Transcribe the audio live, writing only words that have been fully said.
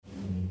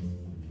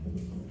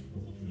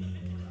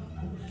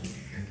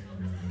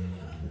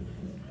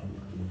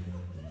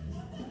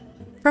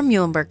From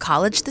Muhlenberg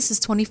College, this is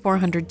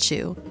 2400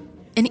 Chew.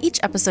 In each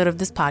episode of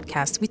this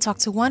podcast, we talk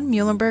to one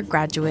Muhlenberg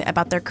graduate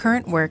about their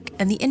current work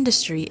and the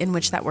industry in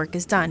which that work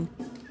is done.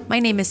 My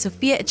name is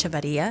Sofia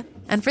Echevarria,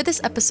 and for this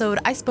episode,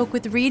 I spoke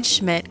with Reed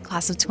Schmidt,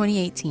 class of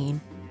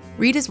 2018.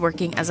 Reed is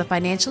working as a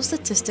financial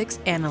statistics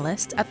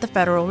analyst at the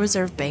Federal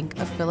Reserve Bank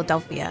of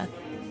Philadelphia.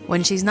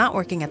 When she's not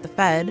working at the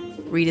Fed,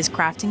 Reed is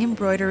crafting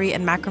embroidery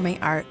and macrame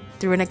art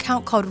through an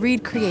account called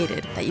Reed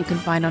Created that you can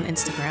find on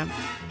Instagram.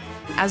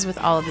 As with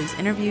all of these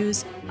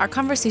interviews, our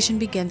conversation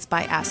begins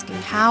by asking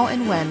how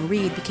and when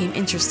Reed became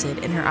interested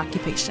in her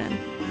occupation.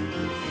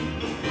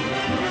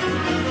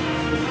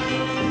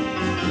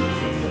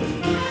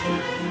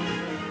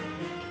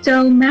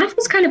 So math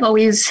was kind of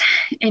always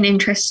an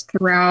interest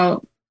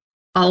throughout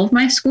all of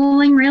my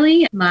schooling,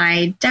 really.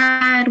 My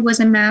dad was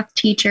a math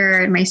teacher,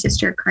 and my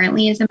sister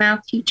currently is a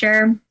math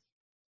teacher.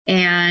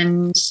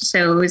 And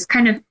so it was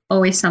kind of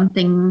always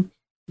something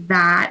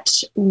that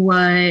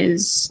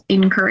was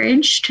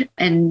encouraged,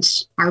 and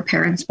our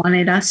parents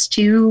wanted us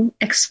to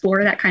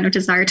explore that kind of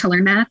desire to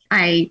learn math.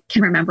 I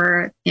can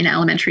remember in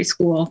elementary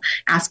school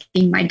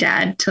asking my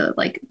dad to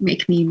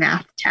make me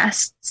math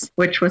tests,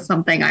 which was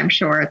something I'm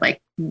sure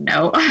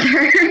no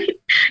other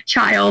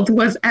child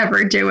was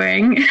ever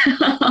doing.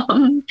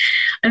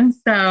 And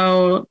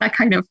so that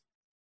kind of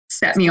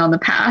set me on the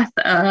path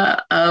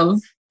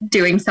of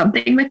doing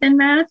something within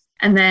math.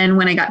 And then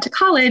when I got to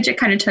college, it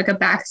kind of took a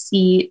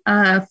backseat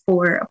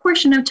for a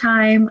portion of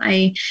time.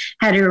 I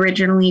had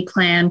originally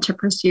planned to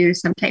pursue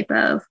some type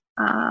of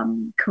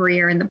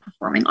career in the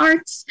performing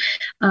arts.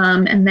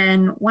 And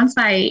then once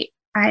I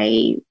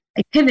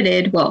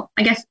pivoted, well,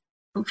 I guess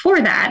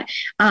before that,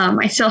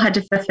 I still had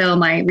to fulfill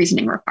my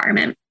reasoning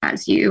requirement,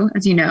 as you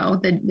know,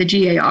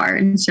 the GAR.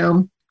 And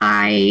so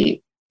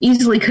I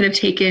easily could have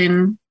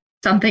taken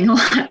something a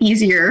lot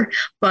easier,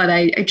 but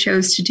I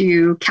chose to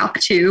do Calc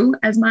 2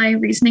 as my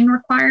reasoning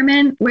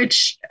requirement,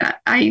 which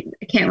I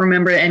can't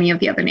remember any of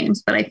the other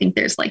names, but I think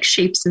there's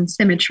shapes and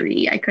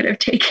symmetry I could have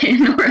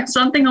taken or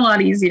something a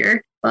lot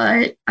easier.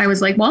 But I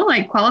was like, well,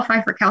 I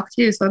qualify for Calc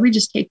 2, so let me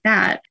just take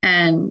that.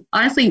 And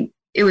honestly,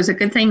 it was a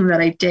good thing that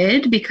I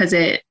did, because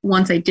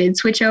once I did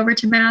switch over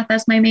to math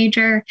as my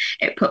major,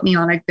 it put me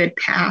on a good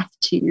path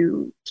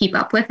to keep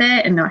up with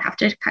it and not have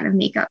to kind of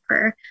make up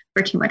for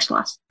too much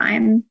lost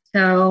time.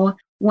 So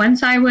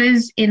once I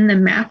was in the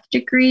math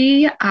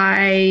degree,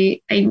 I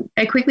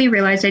quickly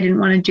realized I didn't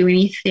want to do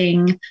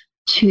anything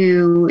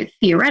too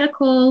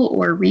theoretical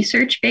or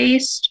research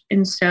based.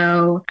 And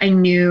so I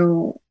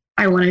knew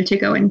I wanted to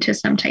go into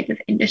some type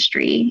of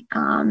industry.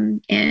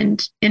 And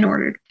in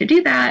order to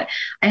do that,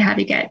 I had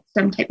to get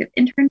some type of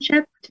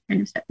internship to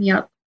kind of set me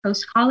up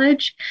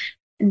post-college.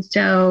 And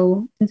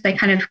so since I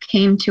kind of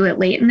came to it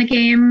late in the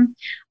game,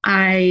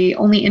 I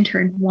only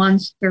interned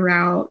once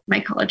throughout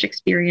my college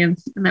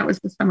experience. And that was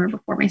the summer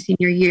before my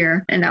senior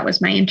year. And that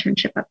was my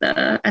internship at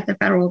the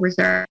Federal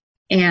Reserve.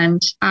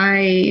 And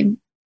I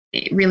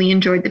really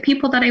enjoyed the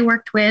people that I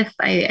worked with.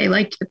 I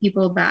liked the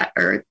people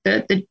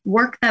the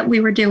work that we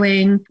were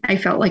doing. I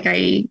felt like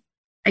I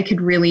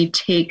could really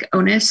take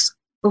onus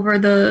over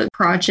the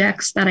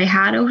projects that I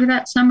had over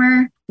that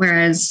summer,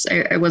 whereas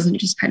I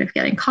wasn't just kind of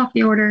getting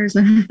coffee orders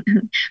and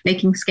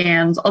making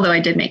scans, although I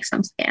did make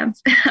some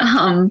scans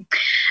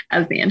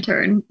as the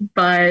intern.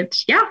 But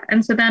yeah,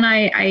 and so then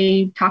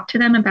I talked to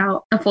them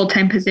about a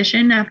full-time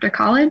position after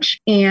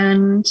college,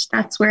 and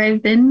that's where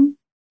I've been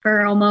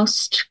for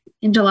almost,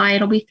 in July,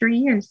 it'll be 3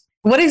 years.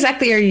 What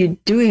exactly are you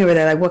doing over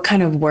there? What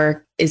kind of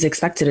work is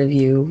expected of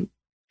you?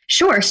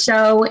 Sure.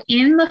 So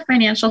in the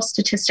financial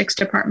statistics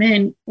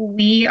department,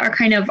 we are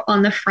kind of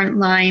on the front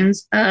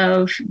lines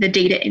of the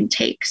data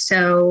intake.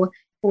 So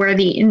for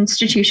the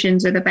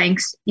institutions or the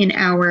banks in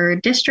our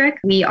district,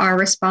 we are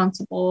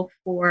responsible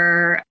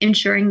for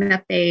ensuring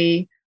that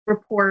they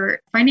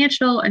report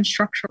financial and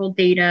structural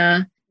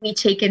data. We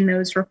take in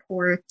those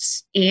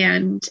reports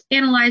and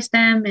analyze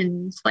them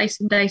and slice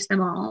and dice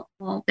them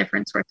all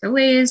different sorts of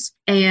ways.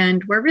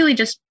 And we're really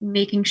just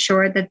making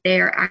sure that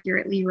they are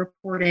accurately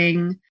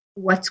reporting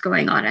what's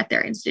going on at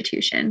their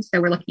institution.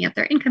 So we're looking at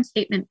their income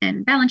statement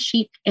and balance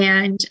sheet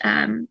and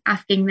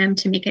asking them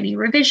to make any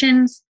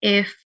revisions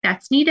if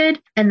that's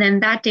needed. And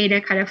then that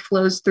data kind of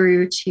flows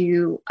through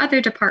to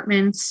other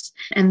departments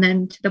and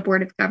then to the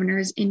Board of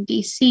Governors in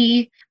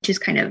DC, which is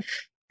kind of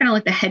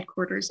like the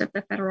headquarters of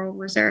the Federal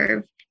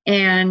Reserve.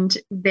 And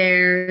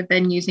they're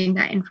then using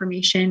that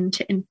information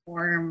to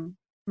inform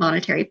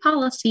monetary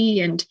policy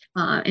and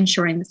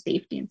ensuring the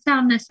safety and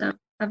soundness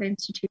of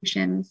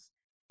institutions.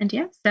 And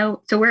yeah,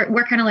 so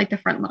we're kind of like the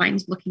front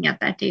lines looking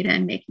at that data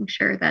and making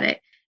sure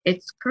that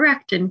it's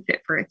correct and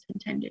fit for its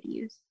intended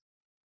use.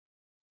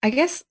 I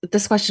guess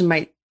this question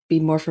might be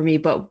more for me,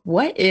 but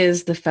what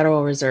is the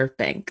Federal Reserve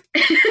Bank?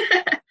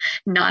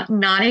 Not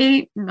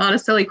a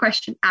silly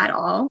question at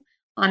all.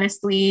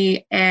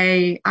 Honestly,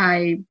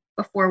 I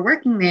before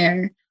working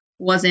there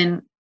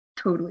wasn't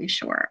totally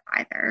sure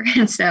either.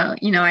 And so,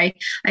 I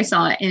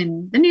saw it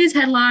in the news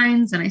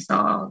headlines and I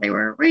saw they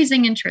were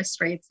raising interest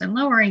rates and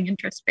lowering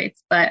interest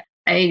rates, but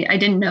I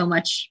didn't know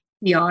much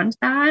beyond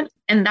that.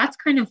 And that's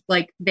kind of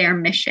like their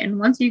mission.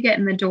 Once you get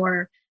in the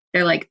door,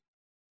 they're like,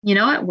 you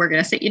know what, we're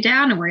going to sit you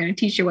down and we're going to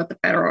teach you what the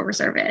Federal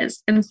Reserve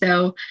is. And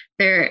so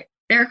there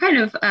are kind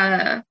of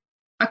a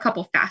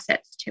couple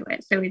facets to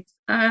it. So it's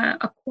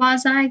a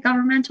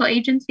quasi-governmental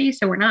agency.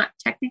 So we're not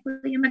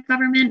technically in the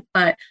government,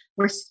 but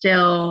we're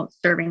still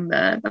serving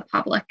the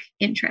public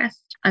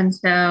interest. And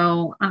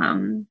so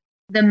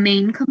the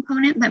main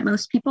component that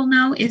most people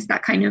know is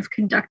that kind of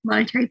conduct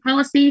monetary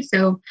policy.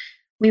 So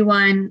we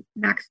want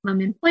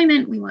maximum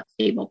employment, we want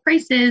stable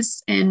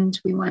prices, and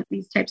we want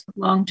these types of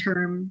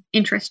long-term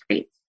interest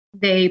rates.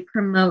 They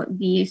promote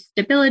the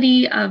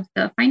stability of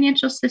the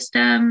financial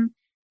system.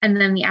 And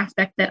then the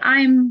aspect that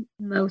I'm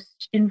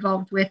most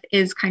involved with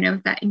is kind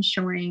of that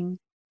ensuring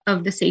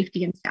of the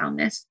safety and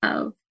soundness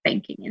of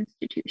banking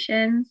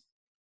institutions.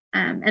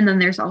 And then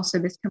there's also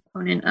this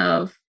component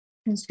of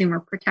consumer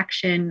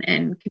protection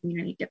and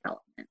community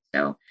development.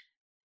 So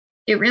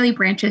it really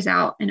branches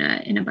out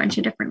in a bunch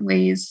of different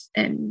ways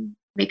and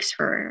makes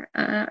for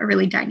a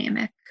really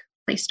dynamic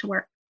place to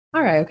work.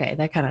 All right. Okay.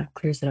 That kind of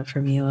clears it up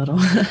for me a little.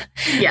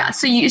 Yeah.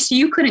 So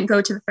you couldn't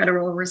go to the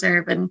Federal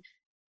Reserve and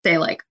say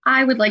like,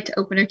 I would like to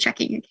open a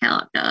checking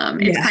account.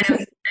 It's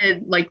kind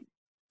of like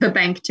the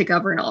bank to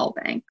govern all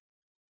banks.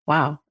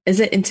 Wow. Is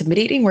it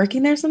intimidating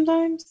working there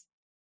sometimes?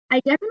 I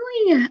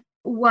definitely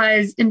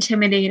was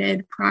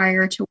intimidated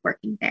prior to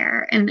working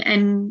there.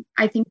 And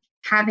I think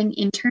having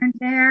interned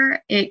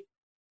there, it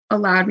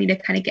allowed me to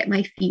kind of get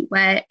my feet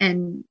wet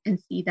and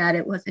see that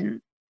it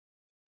wasn't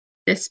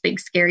this big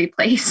scary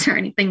place or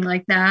anything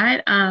like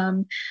that.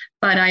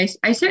 But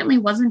I certainly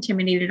was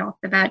intimidated off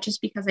the bat just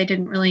because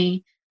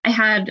I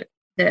had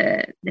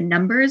the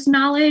numbers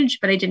knowledge,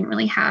 but I didn't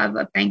really have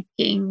a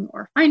banking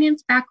or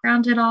finance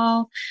background at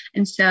all.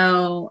 And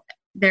so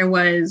there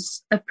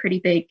was a pretty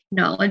big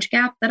knowledge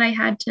gap that I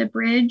had to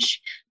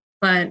bridge.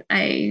 But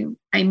I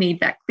made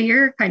that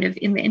clear kind of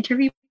in the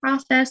interview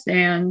process.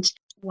 And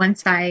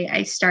once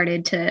I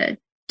started to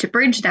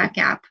bridge that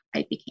gap,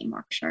 I became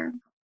more sure.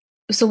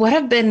 So what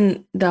have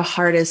been the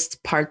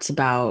hardest parts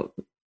about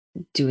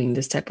doing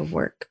this type of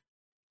work?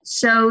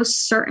 So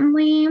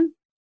certainly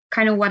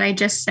kind of what I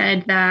just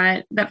said,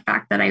 that the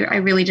fact that I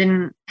really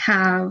didn't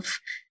have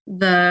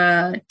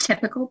the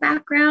typical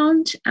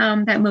background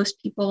that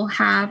most people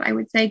have, I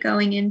would say,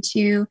 going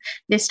into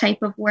this type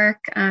of work.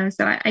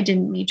 So I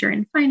didn't major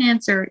in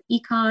finance or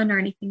econ or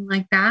anything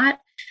like that.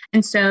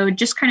 And so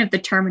just kind of the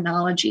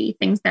terminology,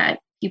 things that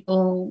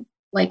people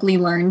likely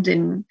learned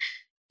in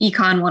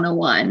Econ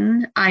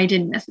 101, I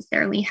didn't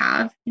necessarily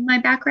have in my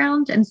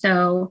background. And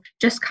so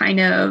just kind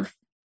of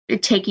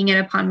taking it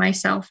upon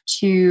myself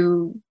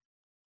to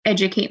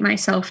educate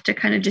myself to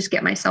kind of just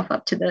get myself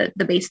up to the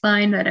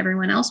baseline that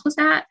everyone else was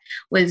at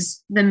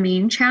was the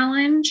main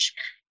challenge.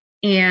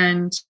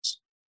 And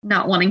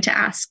not wanting to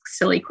ask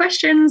silly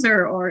questions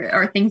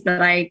or things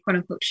that I quote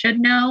unquote should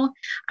know.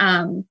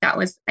 That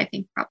was, I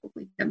think,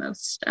 probably the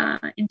most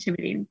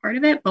intimidating part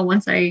of it. But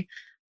once I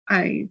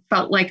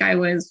felt like I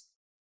was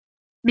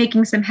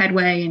making some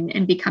headway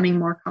and becoming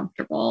more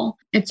comfortable,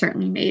 it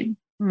certainly made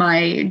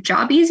my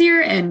job easier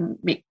and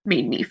made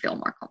me feel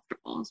more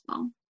comfortable as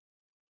well.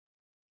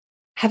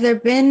 Have there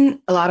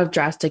been a lot of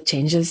drastic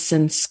changes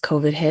since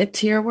COVID hit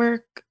to your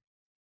work?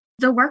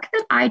 The work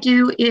that I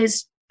do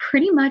is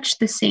pretty much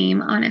the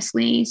same,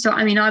 honestly. So,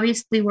 I mean,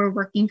 obviously we're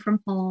working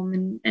from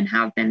home and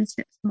have been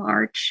since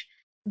March,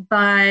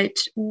 but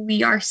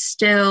we are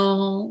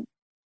still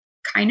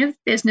kind of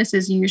business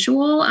as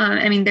usual.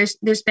 I mean,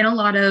 there's been a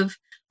lot of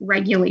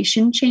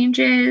regulation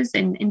changes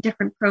and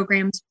different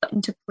programs put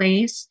into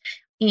place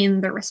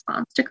in the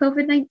response to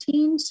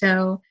COVID-19.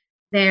 So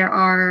there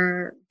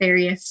are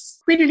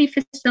various liquidity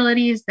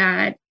facilities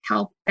that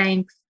help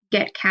banks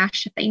get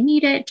cash if they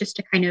need it, just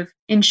to kind of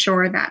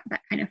ensure that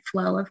kind of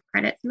flow of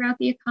credit throughout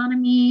the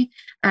economy.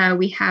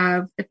 We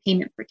have the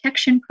Payment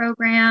Protection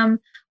Program,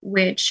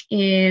 which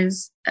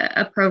is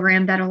a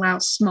program that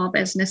allows small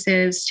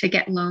businesses to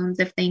get loans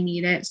if they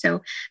need it.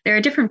 So there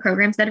are different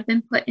programs that have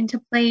been put into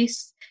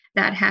place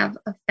that have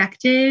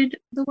affected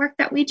the work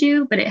that we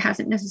do, but it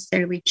hasn't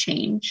necessarily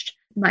changed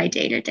my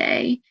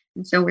day-to-day.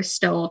 And so we're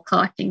still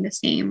collecting the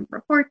same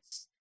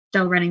reports,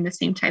 still running the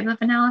same type of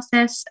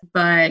analysis,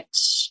 but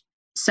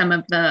some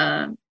of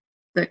the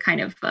kind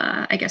of,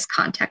 I guess,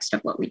 context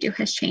of what we do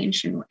has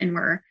changed, and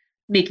we're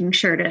making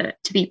sure to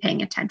be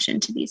paying attention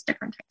to these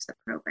different types of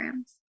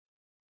programs.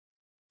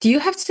 Do you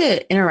have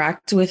to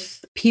interact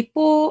with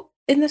people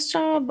in this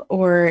job,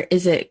 or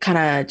is it kind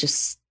of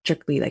just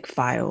strictly like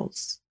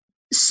files?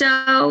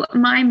 So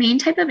my main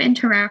type of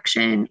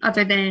interaction,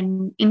 other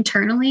than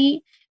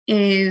internally,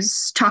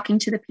 is talking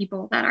to the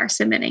people that are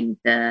submitting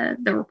the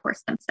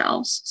reports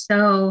themselves.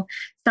 So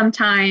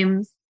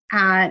sometimes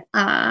at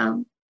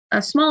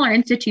a smaller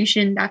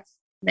institution, that's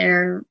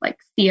their like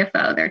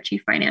CFO, their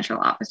chief financial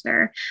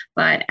officer.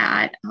 But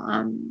at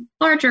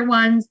larger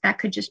ones, that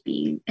could just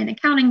be an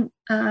accounting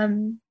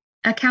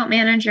account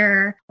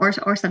manager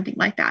or something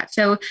like that.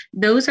 So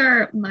those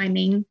are my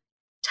main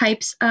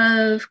types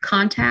of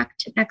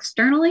contact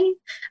externally.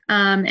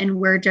 And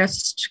we're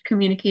just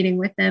communicating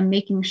with them,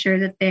 making sure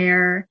that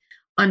they're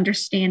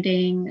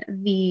understanding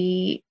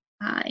the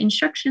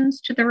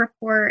instructions to the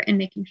report and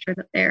making sure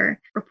that they're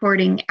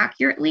reporting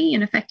accurately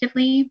and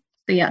effectively.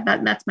 So yeah,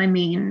 that's my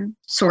main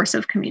source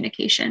of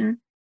communication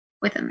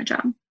within the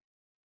job.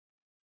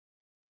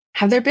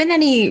 Have there been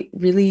any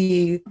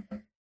really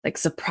like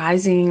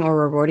surprising or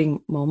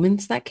rewarding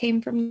moments that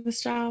came from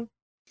this job?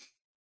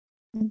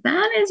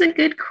 That is a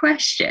good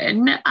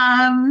question.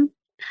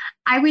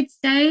 I would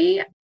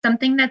say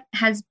something that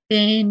has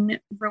been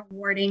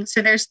rewarding.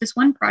 So there's this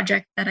one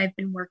project that I've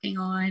been working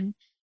on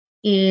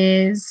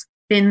is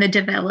been the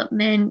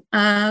development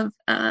of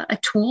a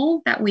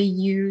tool that we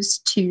use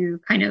to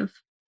kind of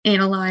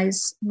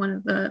analyze one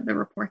of the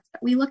reports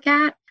that we look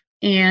at.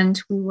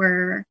 And we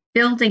were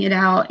building it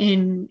out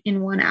in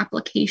one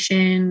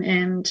application,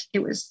 and it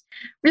was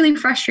really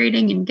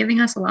frustrating and giving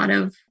us a lot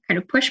of kind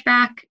of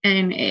pushback.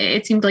 And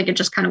it seemed like it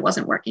just kind of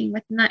wasn't working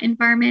within that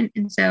environment.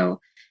 And so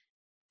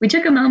we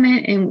took a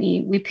moment and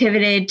we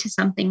pivoted to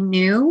something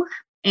new,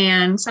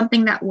 and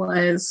something that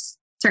was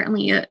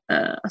certainly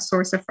a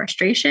source of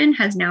frustration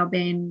has now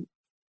been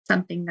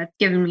something that's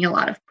given me a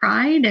lot of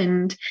pride,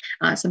 and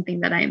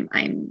something that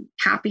I'm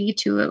happy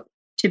to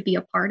be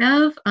a part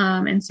of.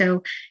 And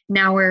so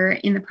now we're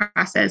in the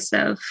process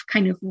of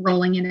kind of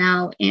rolling it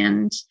out.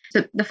 And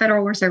so the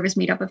Federal Reserve is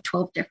made up of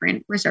 12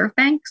 different reserve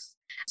banks.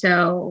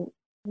 So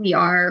we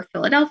are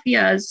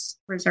Philadelphia's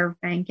reserve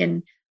bank,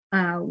 and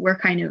we're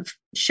kind of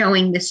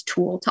showing this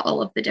tool to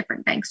all of the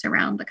different banks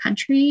around the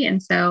country.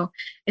 And so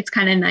it's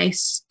kind of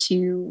nice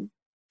to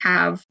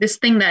have this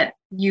thing that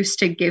used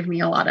to give me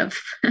a lot of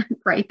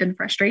gripe and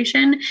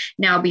frustration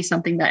now be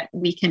something that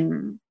we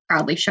can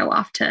proudly show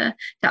off to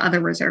other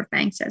reserve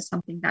banks as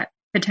something that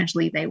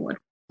potentially they would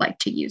like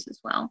to use as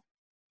well.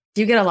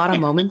 Do you get a lot of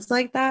moments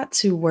like that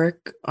to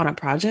work on a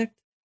project?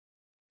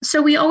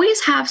 So we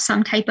always have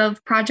some type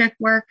of project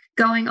work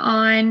going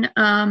on,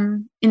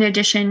 in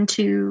addition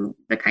to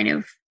the kind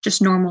of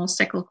just normal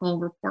cyclical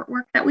report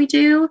work that we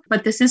do.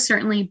 But this has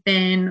certainly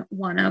been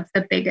one of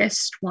the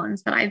biggest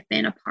ones that I've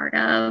been a part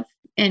of.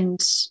 And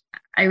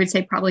I would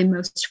say probably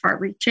most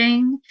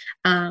far-reaching.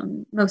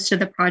 Most of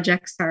the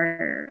projects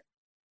are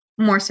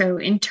more so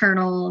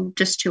internal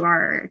just to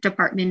our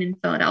department in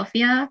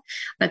Philadelphia,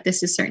 but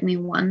this is certainly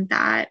one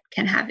that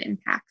can have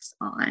impacts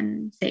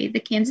on, say, the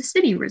Kansas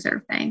City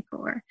Reserve Bank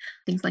or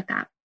things like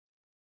that.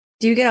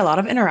 Do you get a lot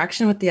of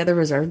interaction with the other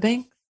reserve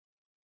banks?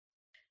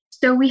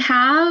 So we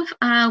have,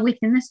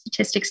 within the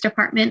statistics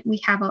department,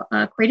 we have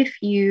quite a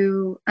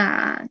few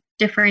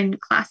different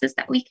classes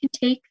that we can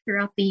take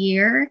throughout the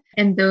year,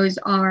 and those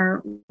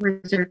are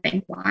Reserve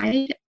Bank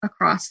wide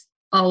across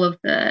all of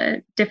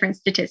the different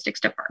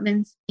statistics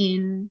departments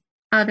in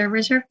other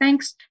reserve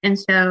banks. And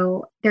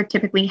so they're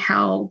typically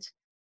held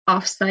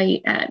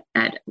offsite at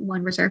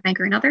one reserve bank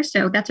or another.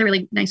 So that's a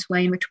really nice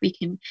way in which we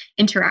can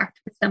interact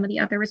with some of the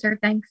other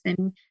reserve banks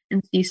and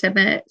see some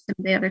of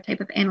the other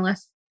type of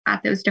analysts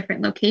at those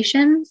different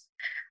locations.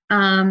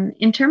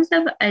 In terms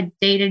of a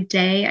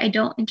day-to-day, I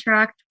don't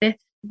interact with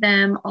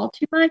them all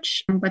too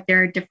much, but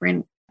there are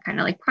different kind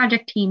of like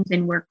project teams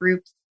and work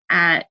groups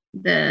at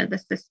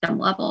the system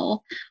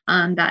level,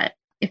 that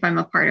if I'm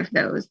a part of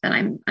those,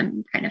 then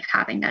I'm kind of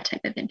having that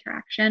type of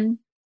interaction.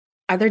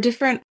 Are there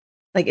different,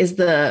 like, is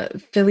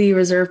the Philly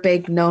Reserve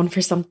Bank known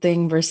for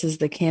something versus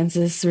the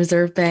Kansas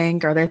Reserve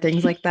Bank? Are there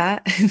things like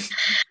that?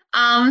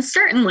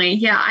 Certainly.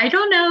 Yeah. I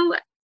don't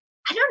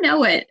know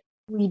what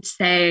we'd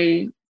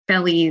say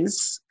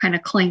Philly's kind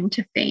of claim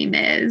to fame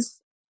is.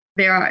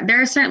 There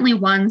are certainly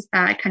ones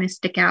that kind of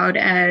stick out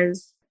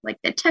as like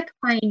the tech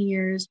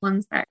pioneers,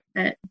 ones that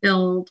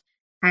build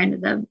kind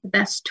of the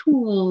best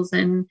tools.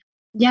 And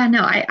yeah,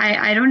 no,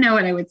 I don't know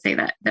what I would say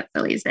that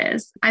Philly's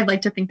is. I'd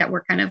like to think that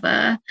we're kind of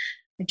a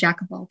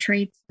jack of all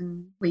trades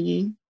and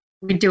we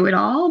do it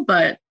all,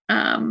 but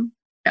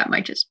that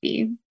might just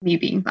be me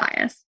being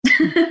biased.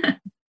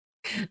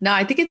 No,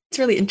 I think it's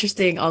really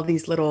interesting, all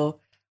these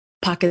little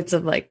pockets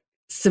of like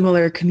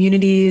similar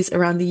communities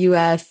around the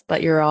US,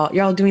 but you're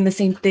all doing the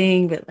same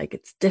thing, but like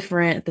it's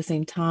different at the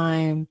same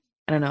time.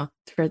 I don't know.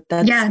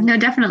 Yeah, no,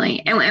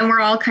 definitely. And we're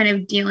all kind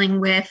of dealing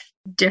with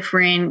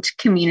different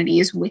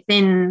communities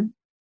within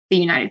the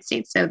United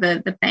States. So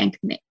the bank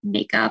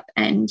makeup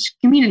and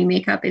community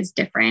makeup is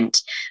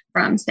different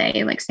from,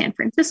 say, like San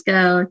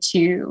Francisco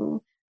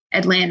to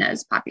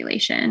Atlanta's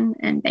population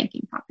and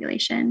banking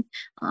population.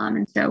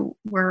 And so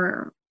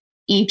we're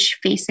each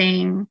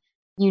facing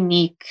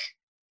unique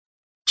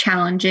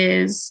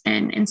challenges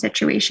and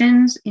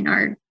situations in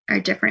our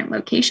different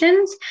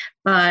locations,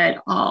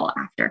 but all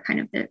after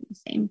kind of the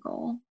same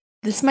goal.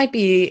 This might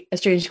be a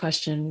strange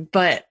question,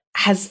 but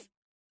has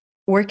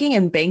working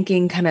in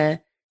banking kind of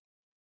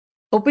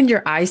opened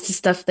your eyes to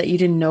stuff that you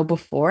didn't know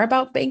before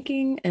about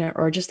banking,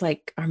 or just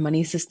like our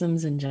money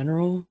systems in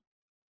general?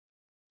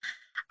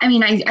 I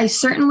mean, I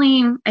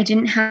certainly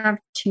didn't have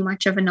too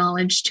much of a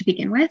knowledge to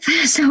begin with.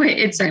 So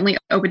it certainly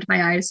opened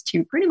my eyes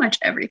to pretty much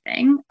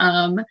everything,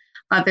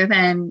 other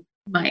than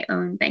my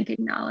own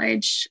banking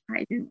knowledge,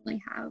 I didn't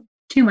really have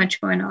too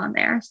much going on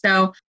there.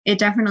 So it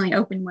definitely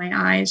opened my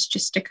eyes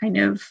just to kind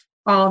of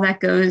all that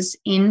goes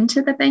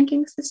into the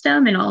banking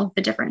system and all of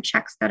the different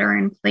checks that are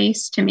in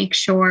place to make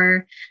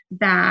sure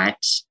that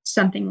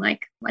something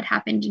like what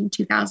happened in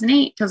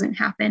 2008 doesn't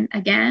happen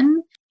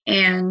again.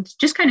 And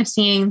just kind of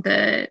seeing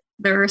the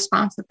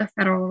response that the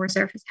Federal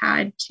Reserve has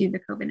had to the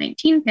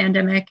COVID-19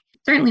 pandemic.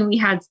 Certainly we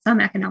had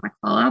some economic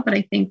fallout, but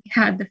I think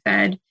had the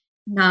Fed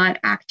not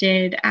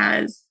acted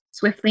as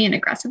swiftly and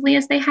aggressively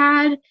as they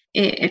had,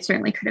 it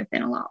certainly could have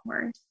been a lot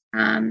worse.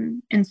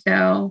 And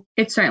so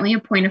it's certainly a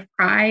point of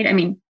pride. I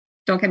mean,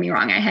 don't get me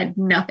wrong, I had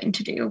nothing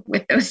to do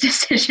with those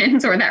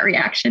decisions or that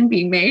reaction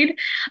being made,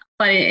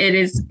 but it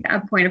is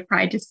a point of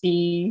pride to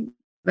see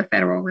the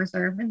Federal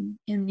Reserve in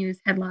news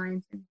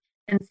headlines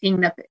and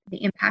seeing that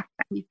the impact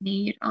that we've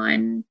made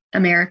on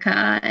America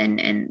and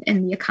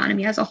the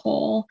economy as a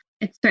whole.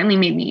 It certainly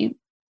made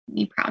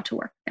me proud to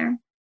work there.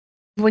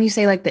 When you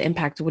say like the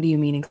impact, what do you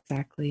mean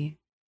exactly?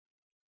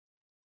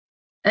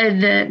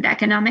 The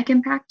economic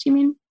impact, you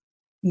mean?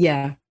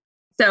 Yeah.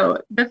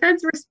 So the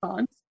Fed's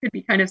response could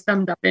be kind of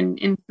summed up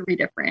in three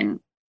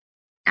different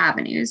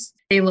avenues.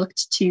 They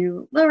looked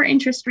to lower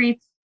interest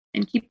rates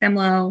and keep them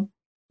low.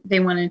 They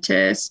wanted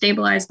to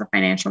stabilize the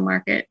financial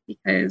market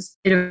because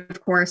it,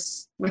 of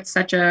course, with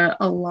such a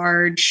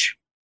large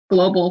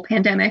global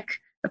pandemic,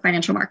 the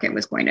financial market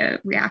was going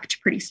to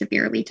react pretty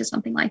severely to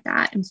something like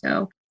that. And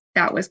so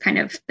that was kind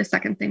of the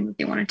second thing that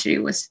they wanted to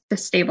do, was to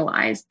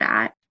stabilize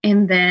that.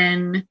 And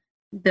then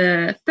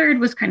the third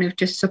was kind of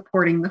just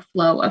supporting the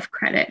flow of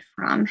credit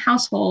from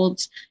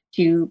households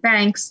to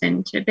banks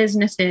and to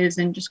businesses,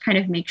 and just kind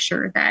of make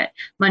sure that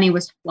money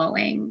was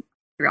flowing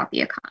throughout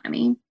the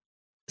economy.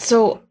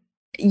 So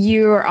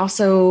you're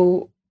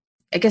also,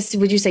 I guess,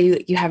 would you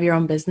say you have your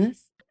own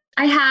business?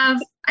 I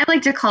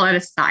like to call it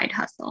a side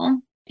hustle.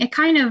 It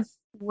kind of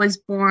was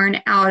born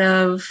out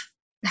of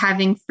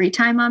having free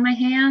time on my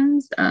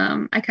hands.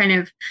 I kind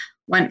of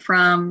went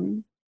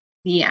from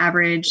the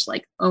average,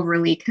 like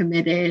overly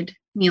committed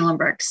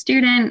Muhlenberg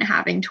student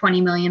having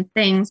 20 million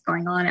things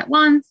going on at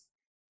once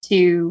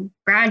to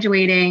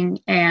graduating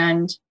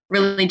and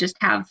really just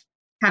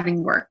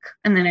having work.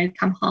 And then I'd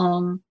come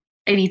home,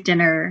 I'd eat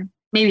dinner,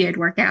 maybe I'd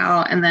work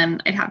out, and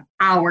then I'd have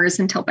hours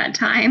until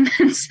bedtime.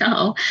 And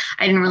so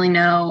I didn't really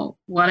know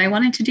what I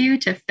wanted to do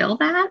to fill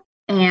that.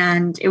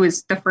 And it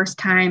was the first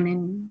time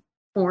in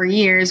 4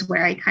 years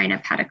where I kind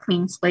of had a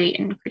clean slate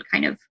and could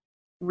kind of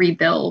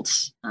rebuild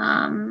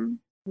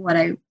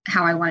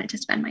how I wanted to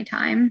spend my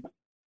time.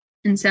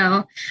 And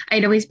so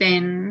I'd always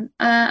been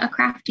a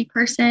crafty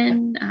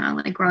person.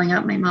 Like growing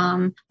up, my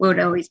mom would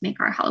always make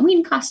our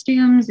Halloween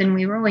costumes, and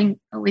we were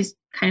always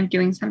kind of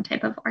doing some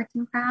type of arts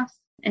and crafts.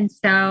 And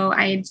so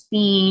I had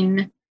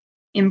seen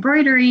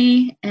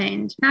embroidery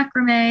and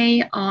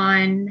macrame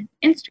on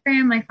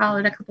Instagram. I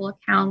followed a couple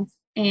accounts,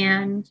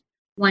 and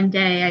one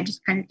day I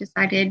just kind of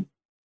decided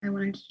I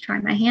wanted to try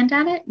my hand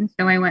at it. And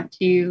so I went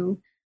to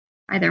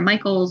either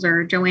Michael's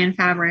or Joanne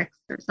Fabrics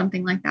or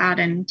something like that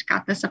and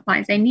got the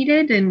supplies I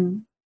needed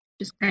and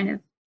just kind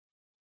of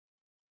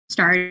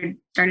started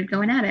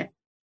going at it.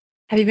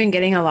 Have you been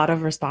getting a lot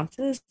of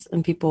responses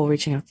and people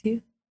reaching out to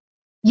you?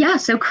 Yeah,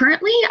 so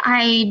currently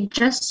I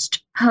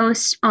just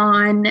post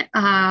on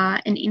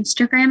an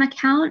Instagram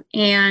account,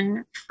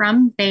 and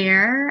from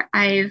there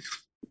I've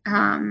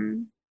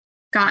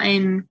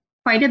gotten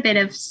quite a bit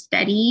of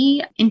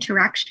steady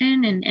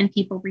interaction and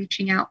people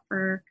reaching out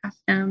for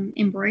custom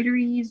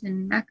embroideries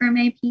and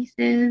macrame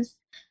pieces,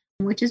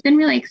 which has been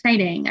really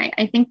exciting.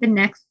 I think the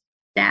next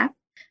step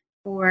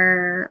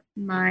for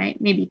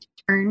maybe to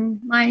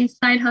turn my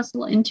side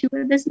hustle into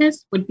a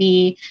business would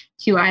be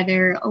to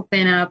either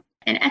open up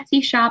an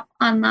Etsy shop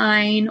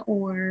online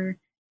or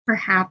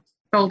perhaps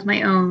build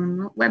my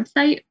own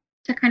website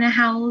to kind of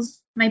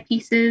house my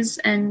pieces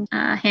and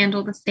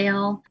handle the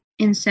sale.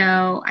 And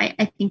so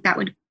I think that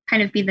would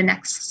kind of be the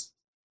next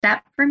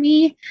step for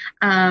me.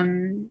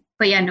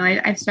 But yeah, no,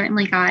 I've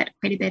certainly got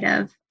quite a bit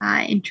of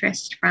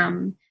interest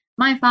from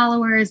my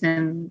followers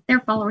and their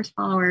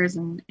followers,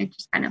 and it's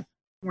just kind of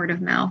word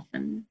of mouth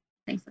and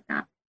things like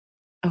that.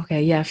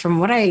 Okay, yeah. From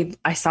what I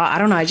saw, I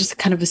don't know, I just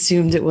kind of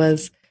assumed it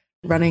was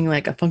running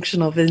like a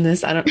functional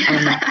business. I don't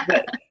know.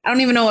 But I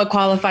don't even know what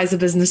qualifies a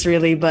business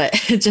really,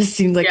 but it just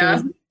seemed like it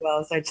was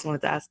well. So I just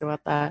wanted to ask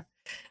about that.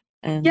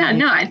 And yeah,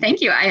 no,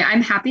 thank you.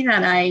 I'm happy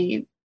that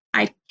I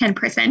can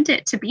present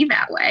it to be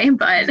that way,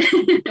 but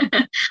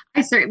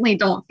I certainly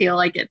don't feel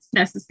like it's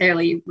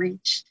necessarily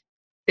reached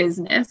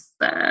business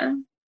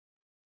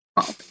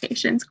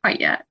qualifications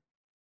quite yet.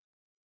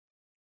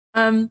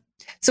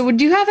 So would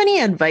you have any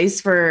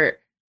advice for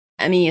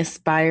any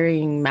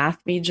aspiring math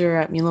major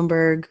at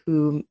Muhlenberg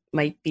who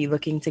might be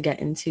looking to get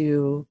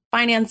into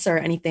finance or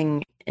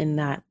anything in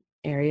that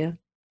area?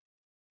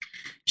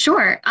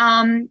 Sure.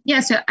 Yeah.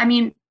 So, I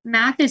mean,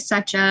 math is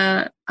such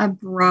a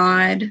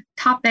broad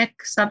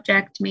topic,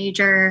 subject,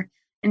 major.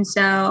 And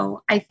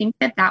so I think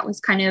that was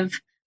kind of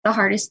the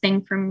hardest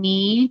thing for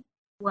me,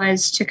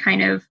 was to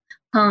kind of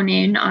hone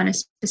in on a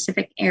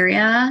specific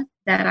area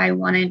that I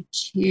wanted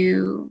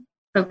to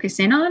focus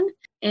in on.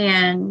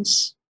 And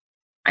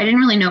I didn't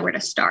really know where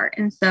to start.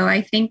 And so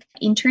I think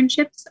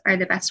internships are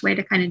the best way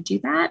to kind of do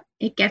that.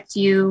 It gets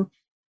you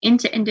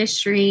into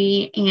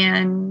industry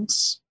and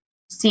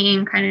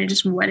seeing kind of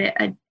just what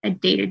a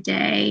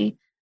day-to-day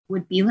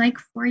would be like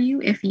for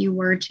you if you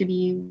were to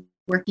be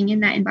working in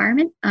that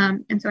environment.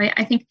 And so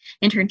I think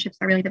internships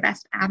are really the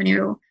best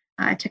avenue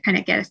to kind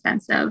of get a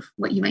sense of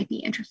what you might be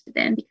interested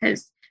in,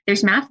 because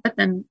there's math, but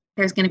then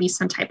there's going to be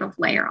some type of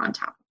layer on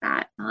top of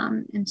that.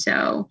 And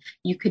so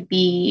you could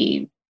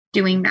be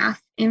doing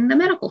math in the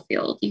medical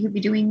field. You could be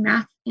doing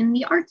math in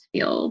the arts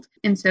field.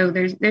 And so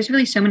there's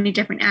really so many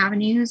different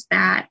avenues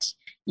that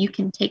you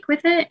can take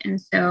with it.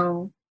 And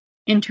so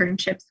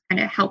internships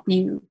kind of help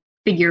you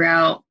figure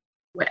out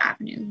what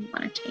avenue you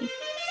want to take.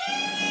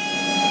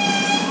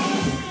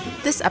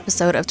 This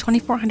episode of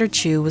 2400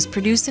 Chew was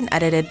produced and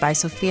edited by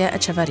Sofia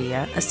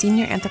Echevarria, a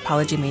senior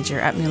anthropology major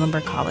at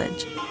Muhlenberg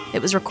College.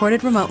 It was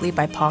recorded remotely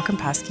by Paul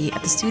Krompaski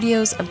at the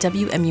studios of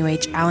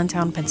WMUH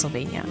Allentown,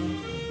 Pennsylvania.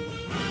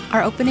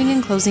 Our opening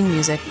and closing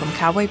music from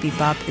Cowboy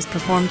Bebop is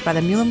performed by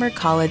the Muhlenberg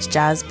College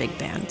Jazz Big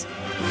Band.